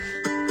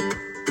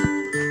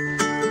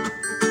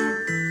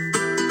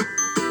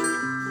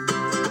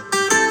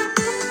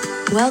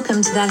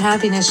Welcome to That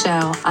Happiness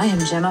Show. I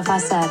am Gemma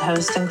Fawcett,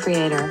 host and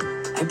creator.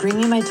 I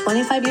bring you my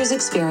 25 years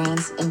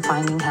experience in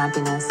finding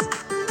happiness.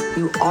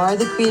 You are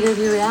the creator of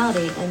your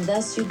reality, and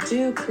thus you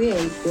do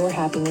create your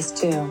happiness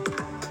too.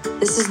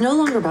 This is no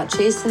longer about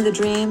chasing the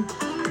dream,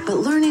 but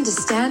learning to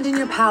stand in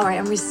your power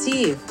and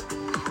receive.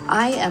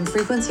 I am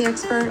frequency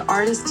expert,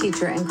 artist,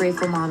 teacher, and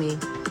grateful mommy,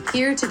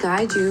 here to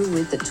guide you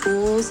with the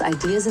tools,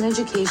 ideas, and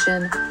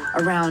education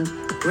around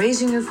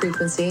raising your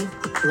frequency,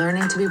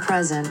 learning to be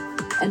present,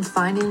 and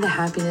finding the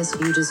happiness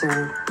you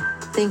deserve.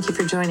 Thank you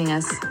for joining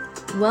us.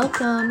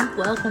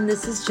 Welcome.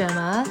 This is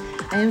Gemma.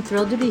 I am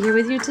thrilled to be here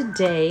with you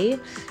today.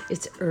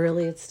 It's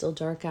early. It's still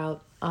dark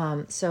out.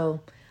 So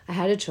I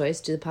had a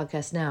choice, do the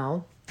podcast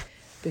now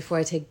before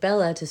I take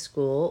Bella to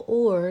school,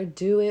 or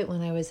do it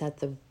when I was at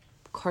the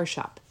car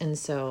shop. And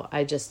so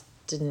I just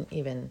didn't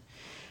even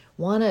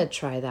want to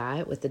try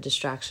that with the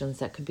distractions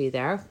that could be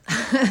there.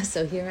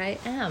 So here I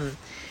am.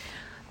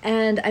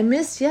 And I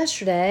missed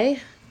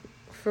yesterday.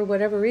 For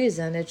whatever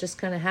reason, it just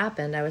kind of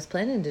happened. I was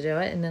planning to do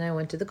it, and then I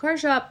went to the car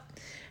shop,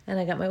 and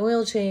I got my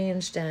oil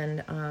changed,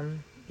 and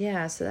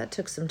so that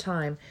took some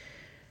time.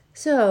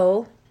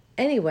 So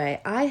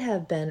anyway, I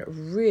have been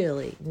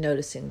really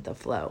noticing the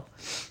flow.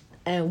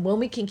 And when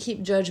we can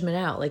keep judgment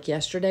out, like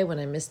yesterday when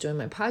I missed doing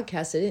my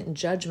podcast, I didn't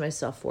judge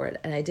myself for it,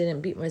 and I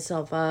didn't beat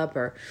myself up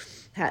or,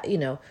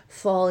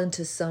 fall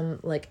into some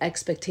like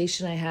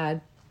expectation I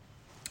had.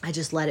 I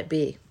just let it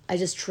be. I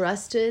just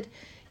trusted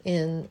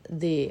in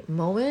the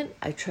moment.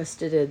 I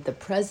trusted in the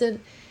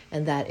present,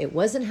 and that it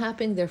wasn't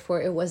happening,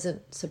 therefore it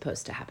wasn't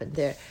supposed to happen.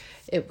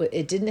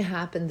 It didn't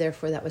happen,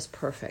 therefore that was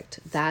perfect.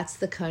 That's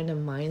the kind of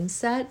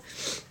mindset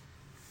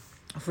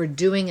for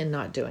doing and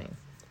not doing.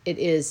 It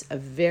is a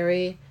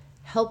very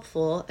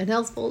helpful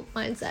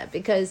mindset,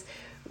 because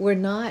we're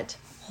not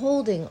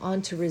holding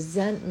on to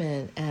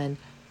resentment and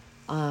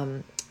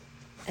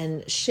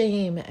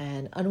shame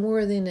and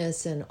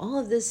unworthiness and all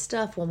of this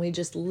stuff when we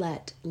just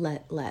let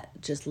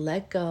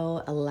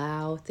go,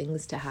 allow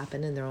things to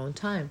happen in their own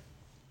time.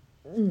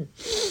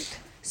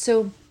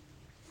 So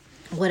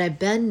what I've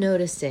been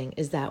noticing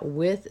is that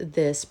with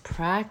this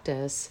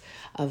practice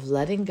of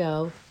letting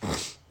go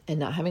and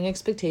not having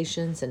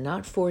expectations and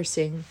not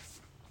forcing,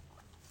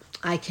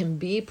 I can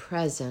be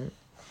present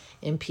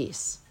in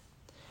peace.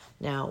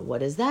 Now, what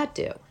does that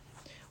do?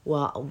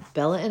 Well,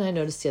 Bella and I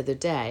noticed the other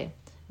day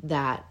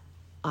that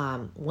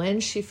when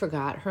she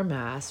forgot her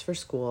mask for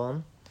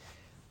school,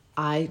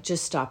 I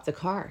just stopped the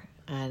car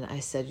and I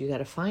said, "You got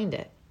to find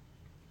it."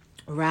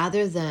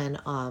 Rather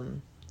than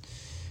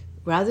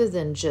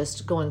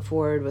just going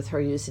forward with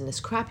her using this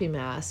crappy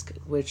mask,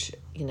 which,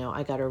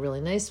 I got her a really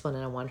nice one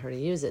and I want her to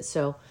use it.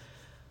 So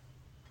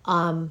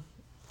I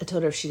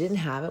told her if she didn't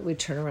have it, we'd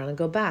turn around and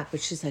go back. But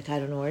she's like, "I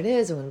don't know where it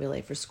is. I'm going to be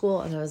late for school."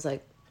 And I was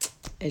like,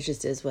 it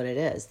just is what it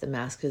is. The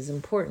mask is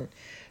important.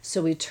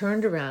 So we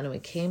turned around and we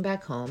came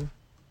back home.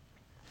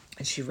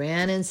 And she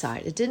ran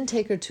inside. It didn't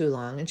take her too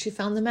long, and she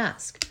found the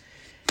mask.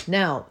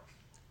 Now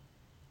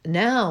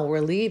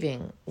we're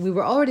leaving. We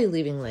were already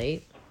leaving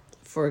late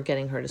for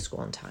getting her to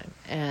school in time,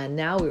 and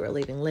now we were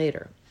leaving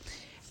later.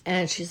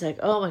 And she's like,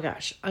 "Oh my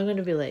gosh, I'm going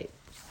to be late."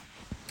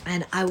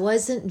 And I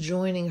wasn't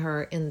joining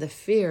her in the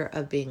fear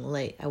of being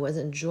late. I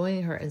wasn't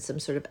joining her in some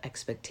sort of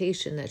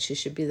expectation that she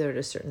should be there at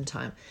a certain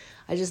time.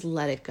 I just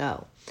let it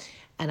go.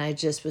 And I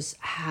just was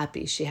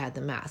happy she had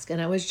the mask.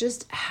 And I was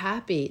just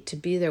happy to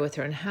be there with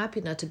her and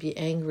happy not to be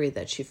angry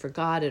that she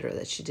forgot it or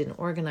that she didn't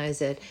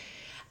organize it.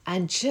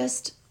 And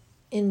just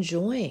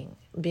enjoying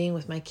being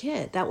with my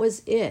kid. That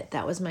was it.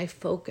 That was my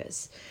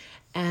focus.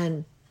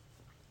 And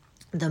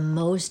the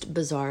most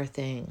bizarre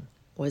thing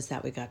was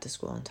that we got to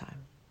school on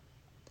time.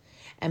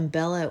 And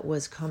Bella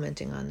was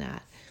commenting on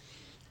that.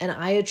 And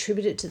I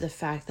attribute it to the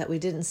fact that we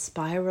didn't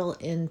spiral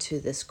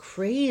into this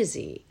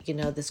crazy,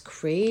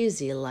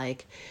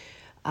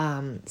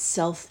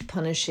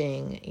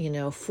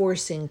 self-punishing,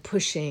 forcing,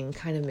 pushing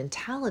kind of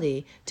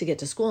mentality to get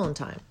to school on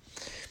time.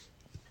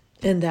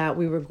 And that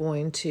we were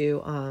going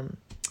to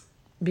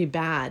be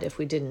bad if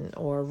we didn't,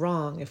 or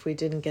wrong if we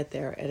didn't get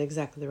there at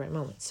exactly the right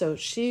moment. So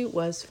she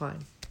was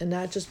fine. And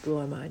that just blew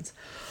our minds.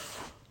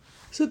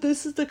 So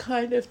this is the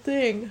kind of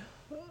thing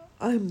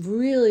I'm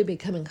really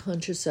becoming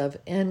conscious of.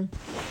 And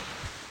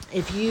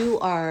if you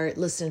are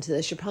listening to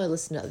this, you're probably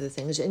listening to other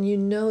things, and you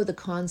know the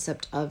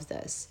concept of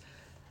this.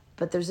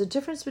 But there's a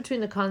difference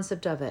between the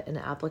concept of it and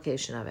the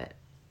application of it.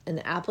 And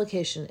the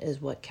application is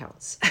what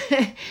counts.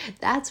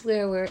 That's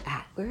where we're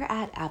at. We're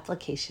at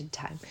application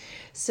time.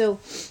 So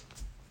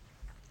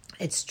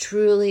it's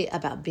truly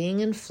about being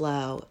in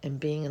flow and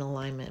being in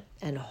alignment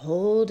and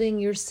holding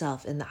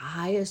yourself in the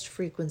highest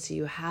frequency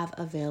you have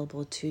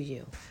available to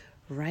you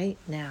right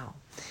now.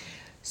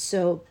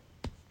 So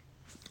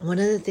one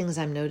of the things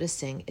I'm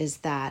noticing is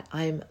that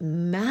I'm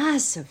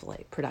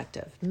massively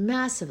productive,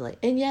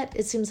 and yet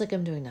it seems like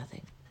I'm doing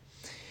nothing.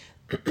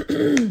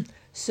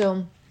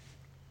 So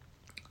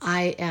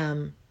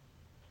I'm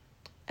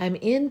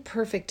in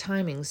perfect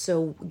timing.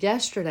 So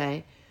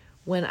yesterday,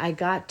 when I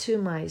got to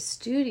my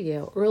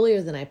studio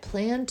earlier than I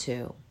planned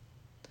to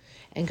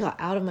and got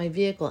out of my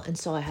vehicle and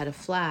saw I had a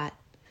flat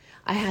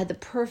I had the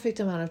perfect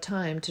amount of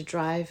time to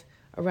drive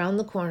around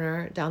the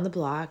corner, down the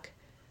block,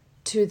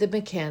 to the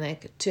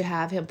mechanic, to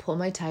have him pull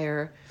my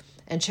tire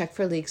and check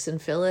for leaks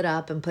and fill it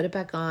up and put it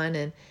back on.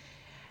 And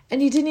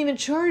he didn't even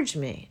charge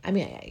me. I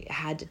mean, I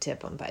had to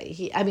tip him, but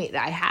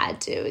I had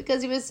to,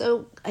 because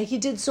he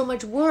did so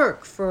much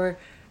work for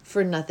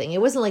nothing. It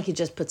wasn't like he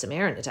just put some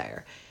air in the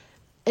tire.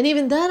 And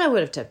even then I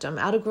would have tipped him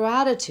out of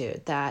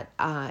gratitude that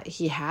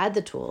he had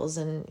the tools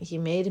and he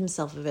made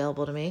himself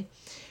available to me.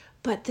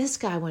 But this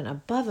guy went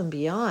above and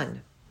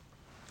beyond.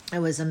 It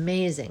was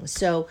amazing.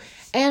 So,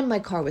 and my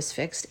car was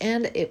fixed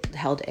and it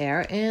held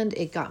air and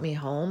it got me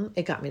home.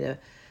 It got me to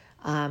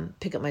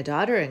pick up my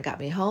daughter and got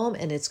me home,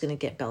 and it's going to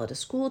get Bella to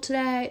school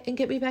today and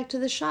get me back to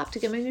the shop to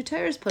get my new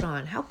tires put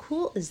on. How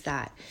cool is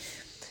that?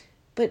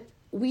 But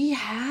we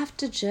have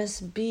to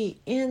just be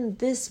in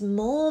this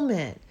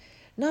moment,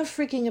 not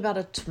freaking about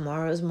a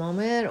tomorrow's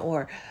moment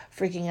or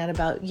freaking out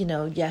about,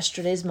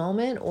 yesterday's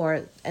moment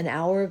or an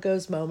hour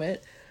ago's moment.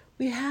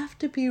 We have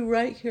to be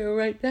right here,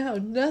 right now.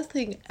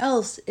 Nothing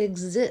else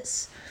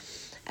exists.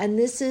 And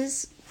this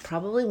is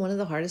probably one of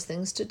the hardest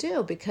things to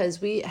do,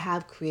 because we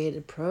have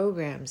created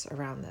programs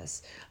around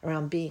this,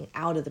 around being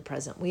out of the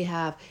present. We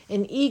have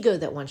an ego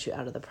that wants you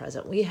out of the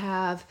present. We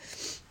have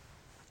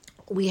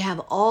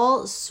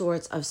all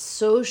sorts of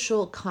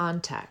social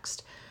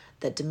context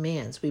that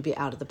demands we be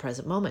out of the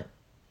present moment.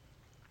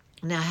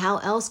 Now, how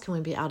else can we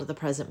be out of the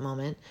present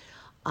moment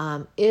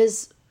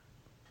is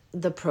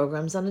the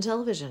programs on the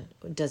television.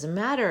 It doesn't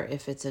matter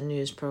if it's a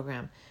news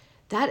program.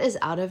 That is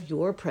out of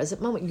your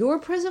present moment. Your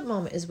present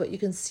moment is what you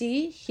can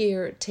see,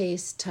 hear,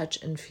 taste,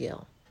 touch, and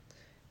feel.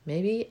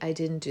 Maybe I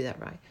didn't do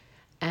that right.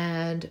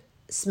 And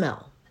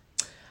smell.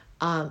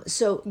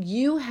 So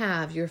you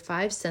have your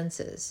 5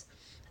 senses,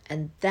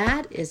 and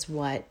that is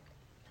what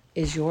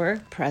is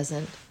your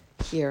present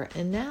here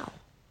and now.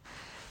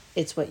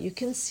 It's what you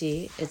can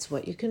see, it's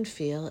what you can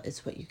feel,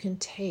 it's what you can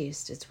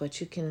taste, it's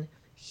what you can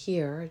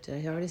hear.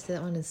 Did I already say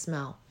that one? And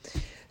smell.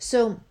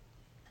 So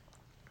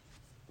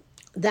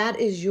that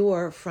is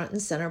your front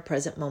and center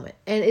present moment.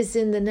 And it's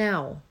in the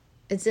now.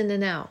 It's in the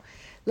now.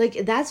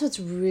 Like, that's what's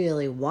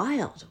really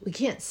wild. We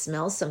can't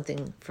smell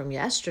something from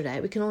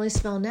yesterday. We can only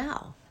smell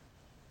now.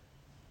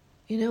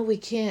 We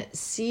can't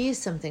see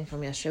something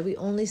from yesterday. We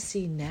only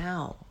see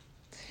now.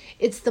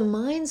 It's the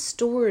mind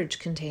storage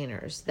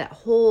containers that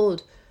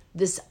hold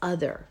this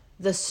other,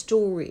 the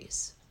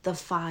stories, the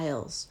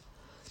files.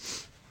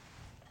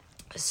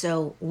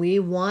 So we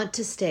want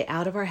to stay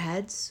out of our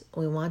heads.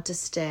 We want to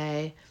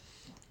stay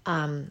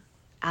out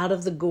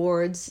of the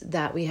gourds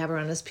that we have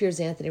around us.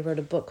 Piers Anthony wrote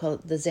a book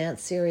called The Zant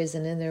Series,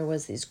 and in there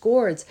was these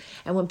gourds.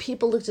 And when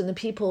people looked in the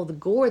peephole of the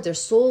gourd, their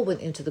soul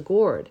went into the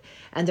gourd,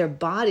 and their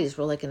bodies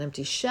were like an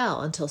empty shell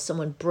until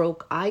someone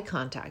broke their eye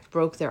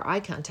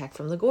contact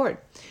from the gourd.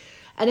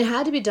 And it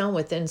had to be done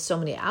within so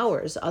many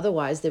hours,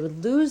 otherwise they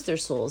would lose their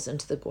souls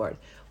into the gourd.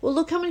 Well,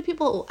 look how many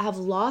people have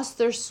lost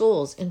their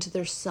souls into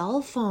their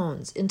cell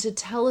phones, into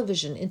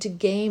television, into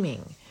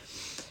gaming.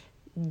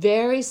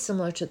 Very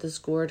similar to this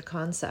gourd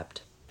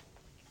concept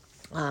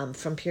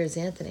from Piers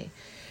Anthony.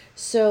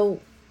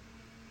 So,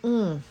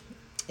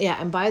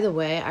 yeah, and by the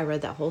way, I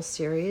read that whole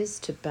series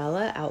to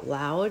Bella out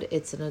loud.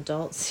 It's an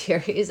adult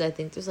series. I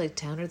think there's like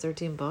 10 or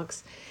 13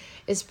 books.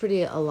 It's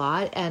a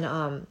lot,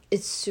 and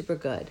it's super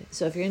good.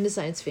 So if you're into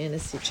science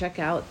fantasy, check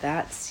out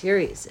that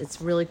series. It's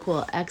really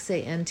cool.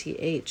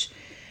 XANTH.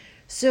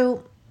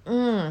 So,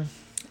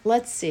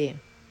 let's see.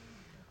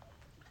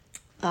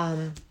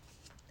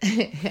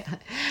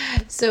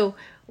 So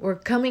we're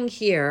coming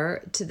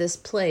here to this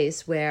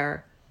place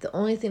where the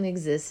only thing that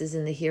exists is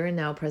in the here and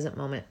now present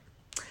moment.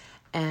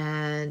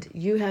 And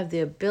you have the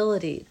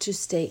ability to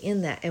stay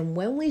in that. And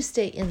when we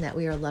stay in that,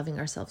 we are loving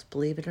ourselves.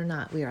 Believe it or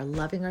not, we are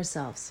loving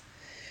ourselves.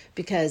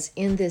 Because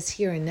in this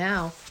here and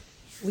now,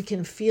 we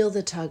can feel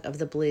the tug of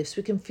the beliefs.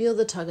 We can feel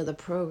the tug of the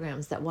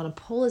programs that want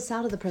to pull us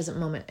out of the present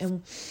moment.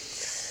 And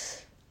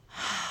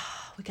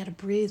we got to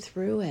breathe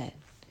through it.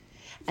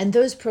 And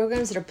those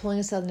programs that are pulling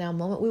us out of the now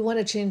moment, we want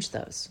to change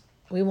those.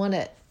 We want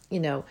to,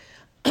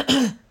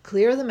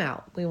 clear them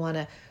out. We want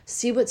to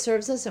see what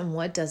serves us and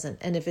what doesn't.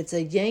 And if it's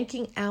a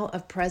yanking out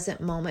of present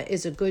moment,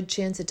 is a good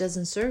chance it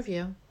doesn't serve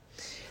you.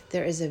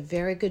 There is a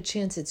very good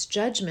chance it's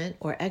judgment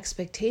or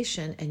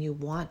expectation, and you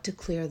want to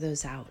clear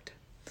those out.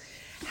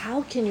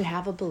 How can you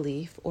have a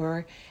belief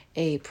or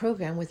a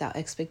program without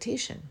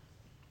expectation?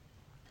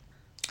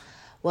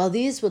 Well,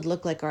 these would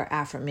look like our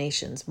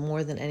affirmations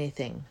more than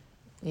anything,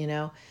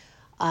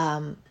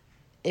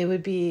 It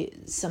would be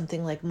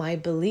something like my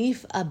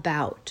belief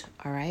about,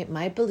 all right?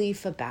 My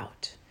belief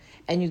about.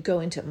 And you go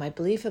into it. My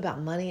belief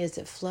about money is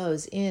it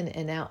flows in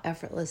and out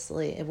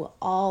effortlessly. It will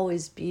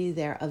always be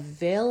there,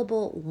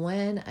 available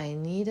when I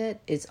need it.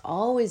 It's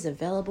always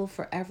available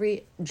for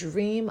every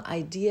dream,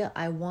 idea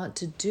I want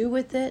to do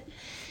with it.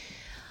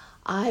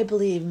 I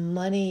believe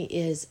money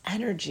is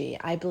energy.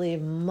 I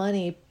believe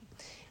money,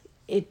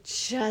 it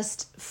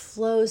just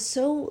flows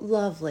so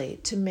lovely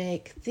to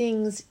make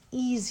things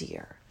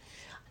easier.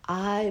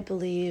 I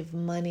believe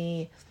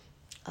money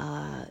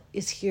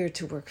is here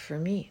to work for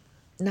me,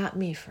 not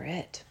me for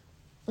it.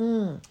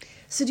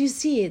 So do you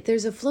see,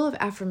 there's a flow of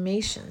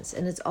affirmations,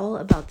 and it's all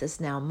about this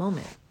now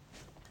moment.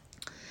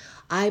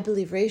 I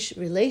believe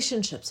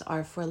relationships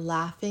are for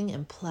laughing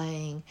and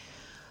playing,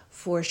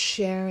 for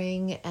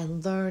sharing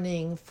and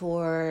learning,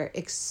 for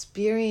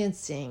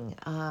experiencing,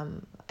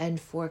 and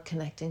for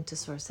connecting to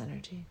source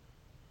energy.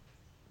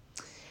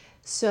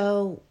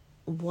 So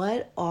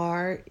what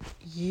are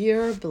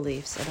your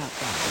beliefs about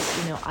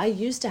that? I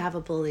used to have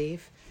a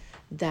belief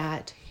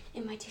that...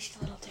 It might taste a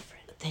little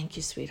different. Thank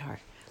you, sweetheart.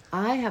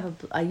 I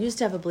used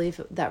to have a belief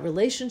that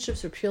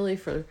relationships were purely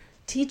for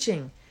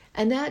teaching,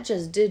 and that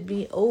just did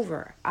me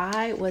over.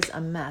 I was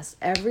a mess.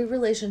 Every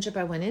relationship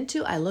I went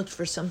into, I looked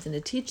for something to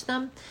teach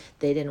them.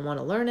 They didn't want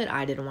to learn it.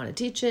 I didn't want to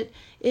teach it.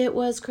 It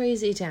was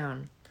crazy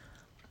town.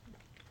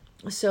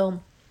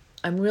 So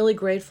I'm really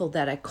grateful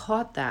that I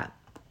caught that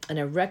and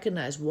I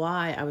recognized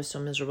why I was so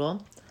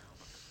miserable.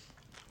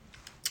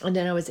 And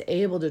then I was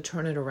able to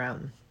turn it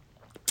around.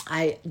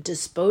 I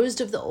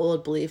disposed of the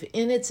old belief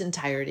in its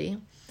entirety.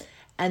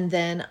 And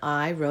then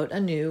I wrote a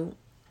new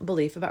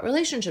belief about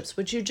relationships,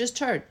 which you just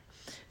heard.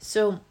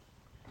 So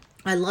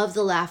I love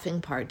the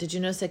laughing part. Did you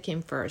notice that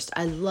came first?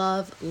 I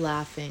love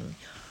laughing.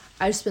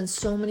 I've spent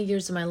so many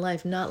years of my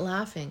life not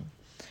laughing.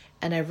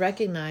 And I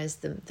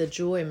recognized the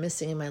joy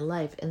missing in my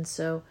life. And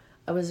so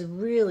I was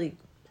really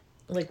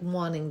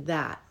wanting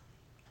that.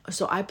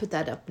 So I put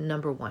that up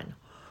number one.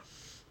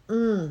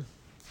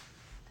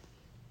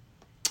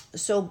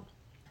 So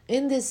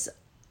in this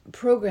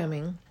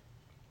programming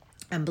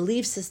and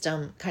belief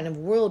system kind of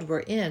world we're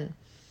in,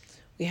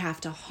 we have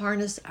to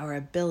harness our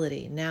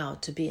ability now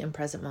to be in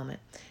present moment.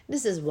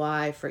 This is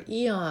why for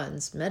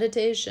eons,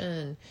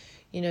 meditation,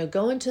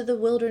 go into the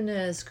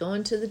wilderness, go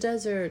into the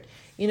desert,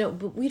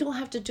 but we don't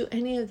have to do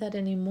any of that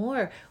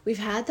anymore. We've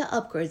had the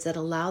upgrades that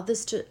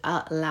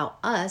allow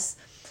us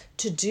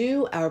to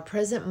do our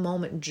present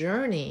moment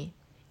journey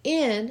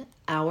in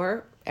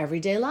our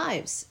everyday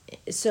lives.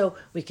 So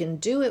we can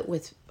do it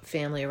with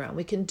family around.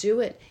 We can do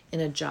it in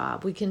a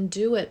job. We can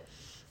do it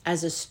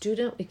as a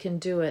student. We can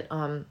do it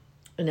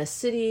in a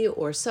city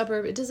or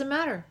suburb. It doesn't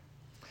matter.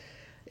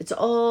 It's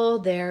all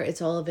there.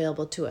 It's all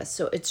available to us.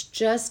 So it's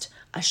just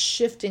a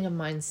shifting of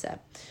mindset.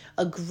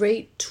 A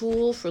great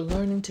tool for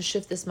learning to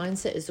shift this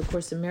mindset is the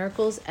Course in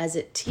Miracles, as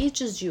it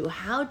teaches you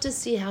how to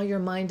see how your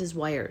mind is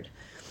wired.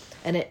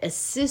 And it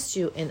assists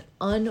you in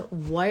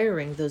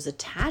unwiring those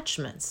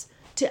attachments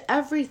to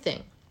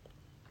everything.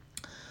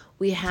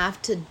 We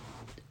have to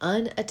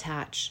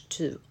unattach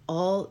to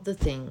all the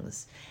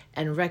things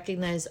and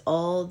recognize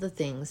all the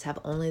things have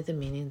only the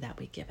meaning that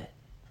we give it.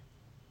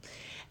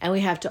 And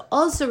we have to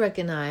also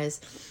recognize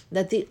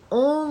that the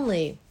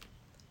only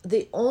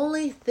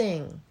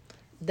thing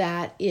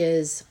that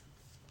is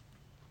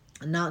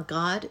not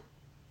God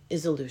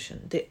is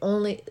illusion.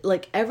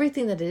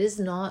 Everything that is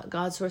not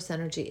God's source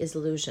energy is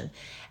illusion.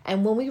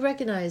 And when we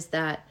recognize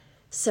that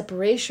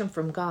separation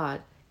from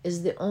God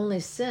is the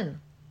only sin,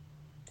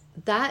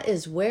 that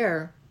is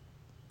where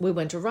we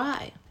went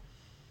awry.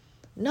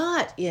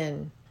 Not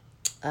in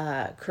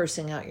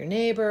cursing out your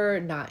neighbor,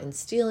 not in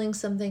stealing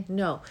something.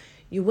 No,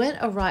 you went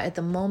awry at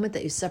the moment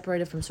that you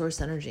separated from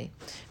source energy.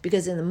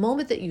 Because in the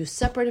moment that you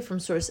separated from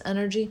source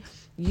energy,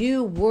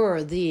 you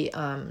were the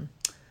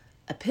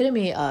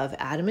epitome of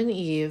Adam and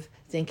Eve,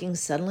 thinking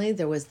suddenly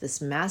there was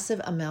this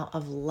massive amount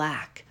of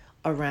lack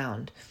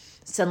around.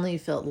 Suddenly you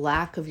felt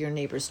lack of your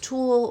neighbor's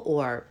tool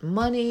or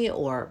money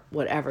or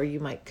whatever you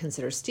might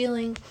consider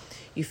stealing.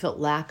 You felt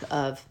lack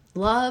of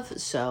love,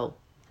 so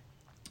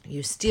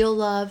you steal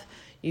love.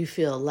 You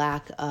feel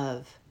lack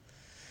of,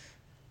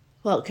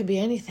 it could be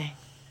anything.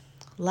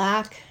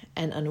 Lack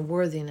and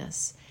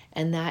unworthiness.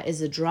 And that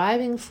is a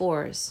driving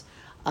force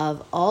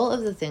of all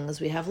of the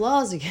things we have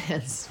laws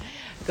against.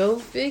 Go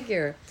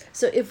figure.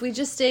 So if we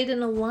just stayed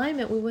in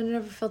alignment, we would have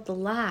never felt the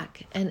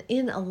lack. And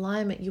in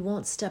alignment, you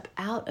won't step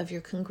out of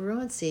your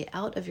congruency,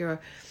 out of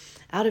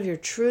your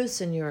truths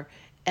and your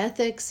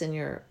ethics and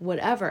your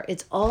whatever.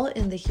 It's all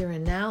in the here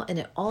and now, and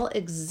it all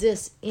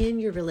exists in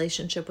your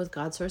relationship with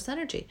God's source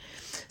energy.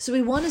 So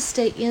we want to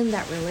stay in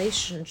that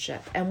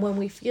relationship. And when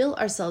we feel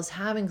ourselves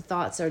having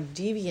thoughts or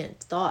deviant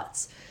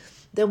thoughts,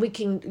 then we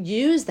can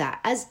use that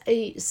as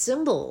a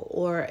symbol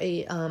or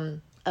a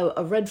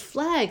red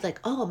flag, like,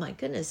 oh my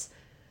goodness,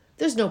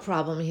 there's no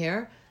problem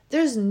here.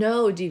 There's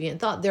no deviant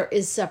thought. There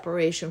is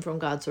separation from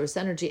God's source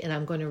energy, and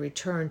I'm going to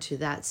return to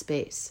that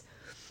space.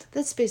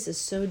 That space is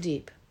so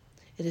deep.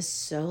 It is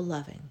so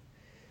loving.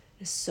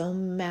 It is so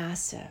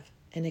massive,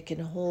 and it can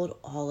hold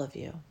all of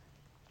you.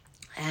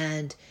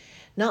 And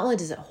not only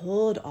does it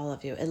hold all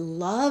of you, it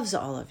loves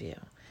all of you.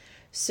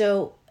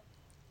 So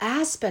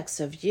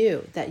aspects of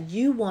you that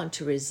you want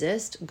to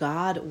resist,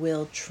 God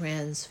will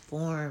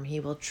transform. He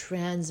will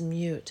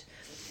transmute.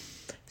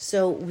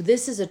 So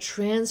this is a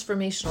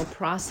transformational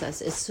process.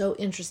 It's so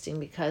interesting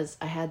because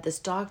I had this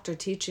doctor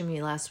teaching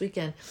me last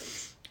weekend,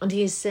 and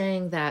he's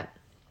saying that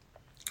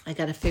I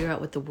got to figure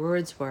out what the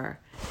words were.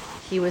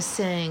 He was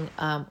saying,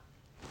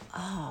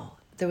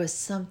 there was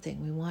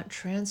something. We want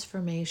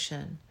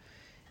transformation.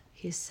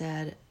 he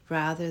said,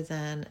 rather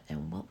than,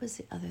 and what was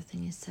the other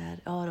thing he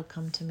said? Oh, it'll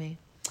come to me.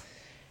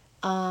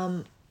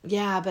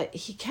 Yeah, but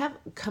he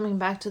kept coming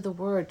back to the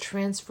word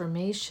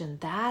transformation.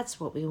 That's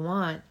what we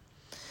want.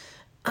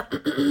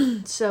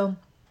 So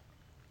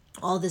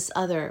all this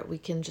other, we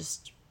can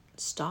just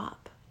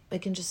stop.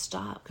 It can just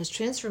stop, because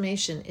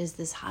transformation is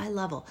this high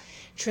level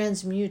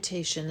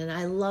transmutation. And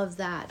I love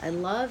that. I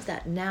love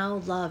that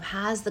now love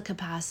has the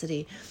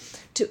capacity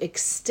to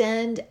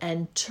extend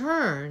and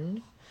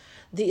turn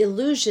the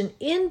illusion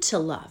into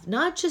love,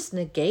 not just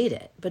negate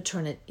it, but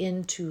turn it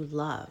into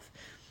love.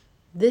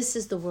 This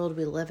is the world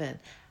we live in.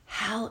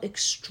 How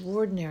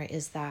extraordinary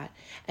is that?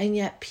 And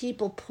yet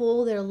people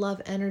pull their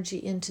love energy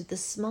into the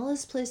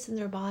smallest place in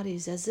their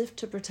bodies as if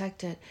to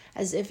protect it,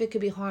 as if it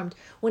could be harmed,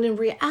 when in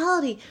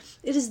reality,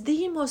 it is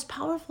the most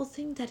powerful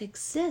thing that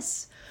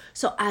exists.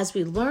 So as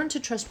we learn to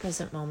trust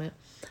present moment,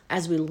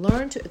 as we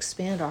learn to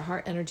expand our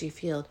heart energy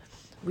field,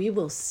 we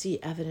will see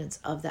evidence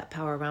of that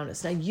power around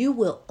us. Now, you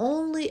will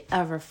only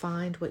ever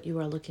find what you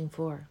are looking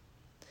for.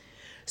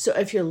 So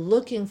if you're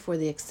looking for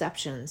the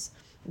exceptions,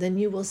 then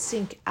you will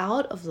sink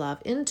out of love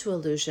into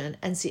illusion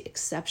and see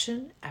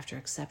exception after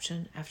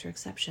exception after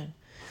exception.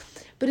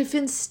 But if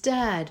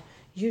instead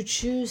you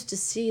choose to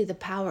see the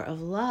power of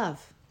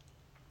love,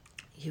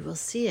 you will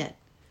see it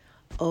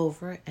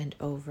over and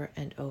over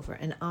and over.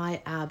 And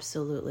I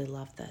absolutely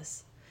love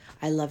this.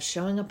 I love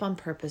showing up on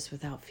purpose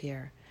without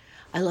fear.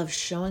 I love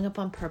showing up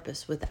on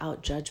purpose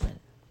without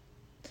judgment,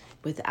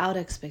 without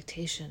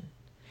expectation.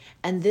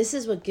 And this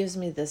is what gives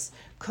me this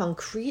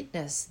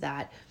concreteness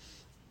that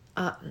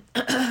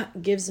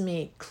gives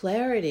me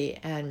clarity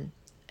and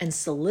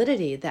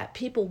solidity, that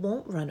people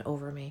won't run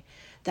over me,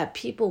 that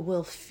people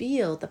will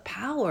feel the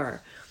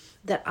power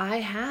that I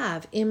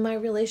have in my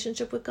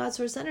relationship with God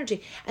source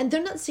energy. And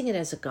they're not seeing it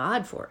as a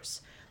God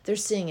force. They're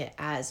seeing it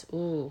as,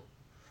 ooh,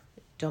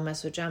 don't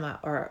mess with Gemma,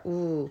 or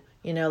ooh,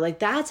 like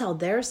that's how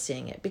they're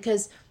seeing it,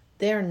 because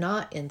they're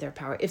not in their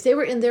power. If they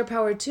were in their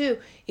power too,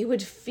 it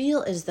would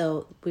feel as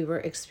though we were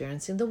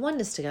experiencing the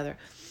oneness together.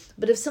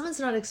 But if someone's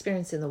not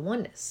experiencing the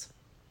oneness,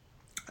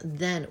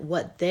 then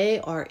what they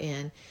are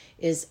in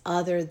is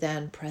other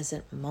than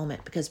present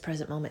moment, because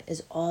present moment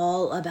is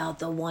all about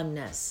the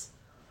oneness.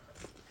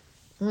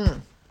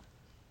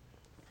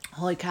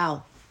 Holy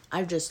cow.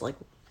 I've just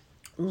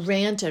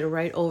ranted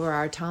right over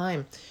our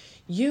time.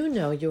 You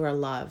know you are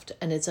loved,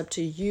 and it's up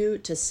to you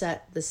to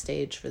set the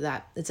stage for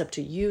that. It's up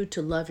to you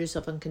to love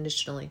yourself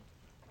unconditionally.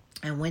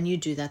 And when you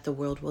do that, the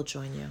world will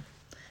join you.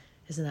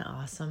 Isn't that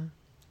awesome?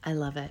 I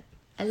love it.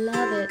 I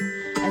love it.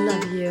 I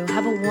love you.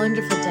 Have a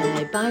wonderful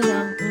day. Bye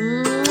now.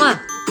 Mwah.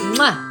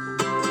 Mwah.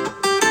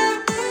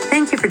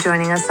 Thank you for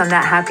joining us on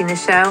That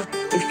Happiness Show.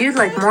 If you'd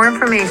like more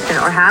information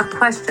or have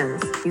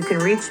questions, you can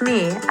reach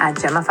me at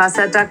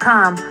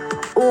GemmaFawcett.com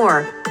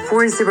or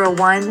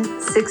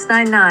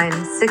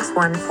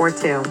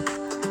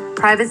 401-699-6142.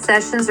 Private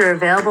sessions are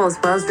available as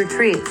well as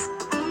retreats.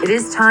 It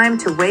is time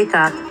to wake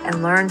up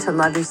and learn to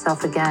love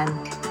yourself again.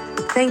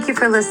 Thank you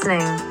for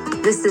listening.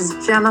 This is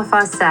Gemma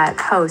Fawcett,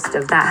 host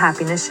of That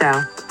Happiness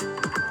Show.